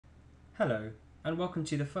Hello, and welcome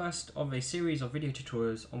to the first of a series of video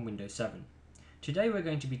tutorials on Windows 7. Today we're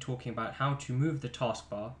going to be talking about how to move the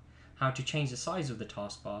taskbar, how to change the size of the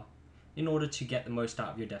taskbar, in order to get the most out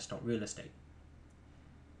of your desktop real estate.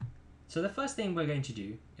 So the first thing we're going to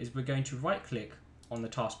do is we're going to right click on the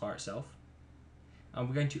taskbar itself, and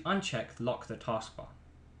we're going to uncheck Lock the Taskbar.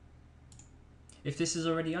 If this is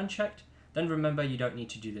already unchecked, then remember you don't need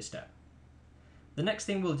to do this step. The next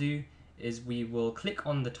thing we'll do is we will click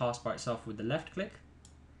on the taskbar itself with the left click,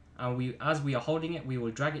 and as we are holding it, we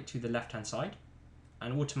will drag it to the left hand side,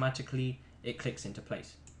 and automatically it clicks into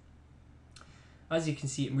place. As you can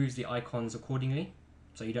see, it moves the icons accordingly,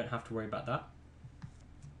 so you don't have to worry about that.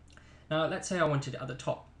 Now let's say I wanted it at the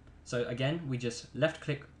top. So again, we just left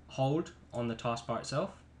click, hold on the taskbar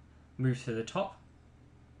itself, move to the top,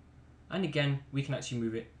 and again we can actually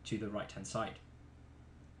move it to the right hand side.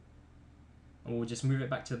 And we'll just move it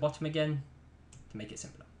back to the bottom again to make it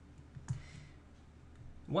simpler.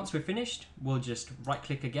 Once we're finished, we'll just right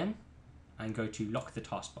click again and go to Lock the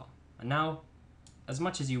Taskbar. And now, as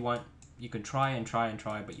much as you want, you can try,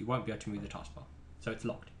 but you won't be able to move the taskbar. So it's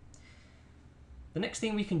locked. The next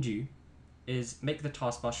thing we can do is make the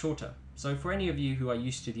taskbar shorter. So for any of you who are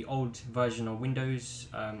used to the old version of Windows,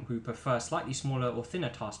 who prefer slightly smaller or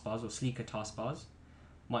thinner taskbars or sleeker taskbars,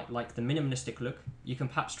 might like the minimalistic look, you can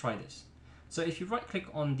perhaps try this. So if you right click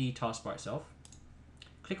on the taskbar itself,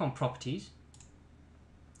 click on Properties,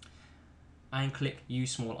 and click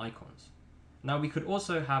Use Small Icons. Now we could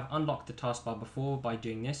also have unlocked the taskbar before by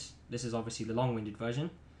doing this. This is obviously the long-winded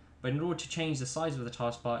version, but in order to change the size of the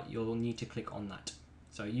taskbar, you'll need to click on that.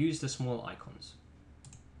 So use the small icons.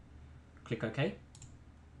 Click OK.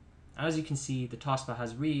 As you can see, the taskbar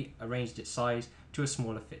has rearranged its size to a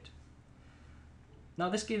smaller fit. Now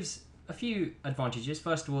this gives a few advantages.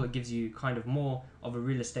 First of all, it gives you kind of more of a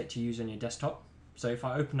real estate to use on your desktop. So if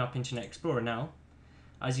I open up Internet Explorer now,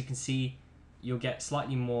 as you can see, you'll get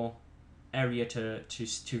slightly more area to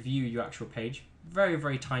view your actual page. Very,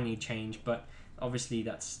 very tiny change, but obviously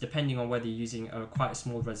that's depending on whether you're using quite a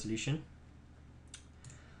small resolution.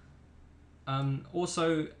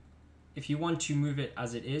 Also, if you want to move it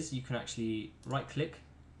as it is, you can actually right click,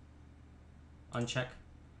 uncheck,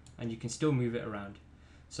 and you can still move it around.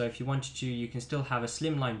 So if you wanted to, you can still have a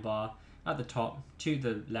slimline bar at the top, to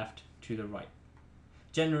the left, to the right.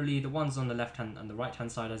 Generally, the ones on the left hand and the right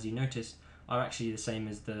hand side, as you notice, are actually the same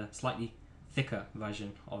as the slightly thicker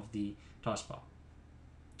version of the taskbar.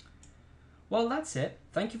 Well, that's it.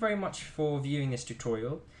 Thank you very much for viewing this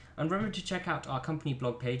tutorial. And remember to check out our company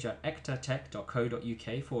blog page at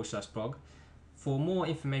ectatech.co.uk/blog for more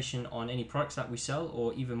information on any products that we sell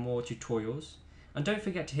or even more tutorials. And don't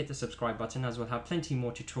forget to hit the subscribe button, as we'll have plenty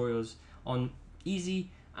more tutorials on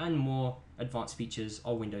easy and more advanced features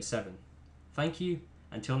of Windows 7. Thank you.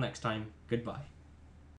 Until next time, goodbye.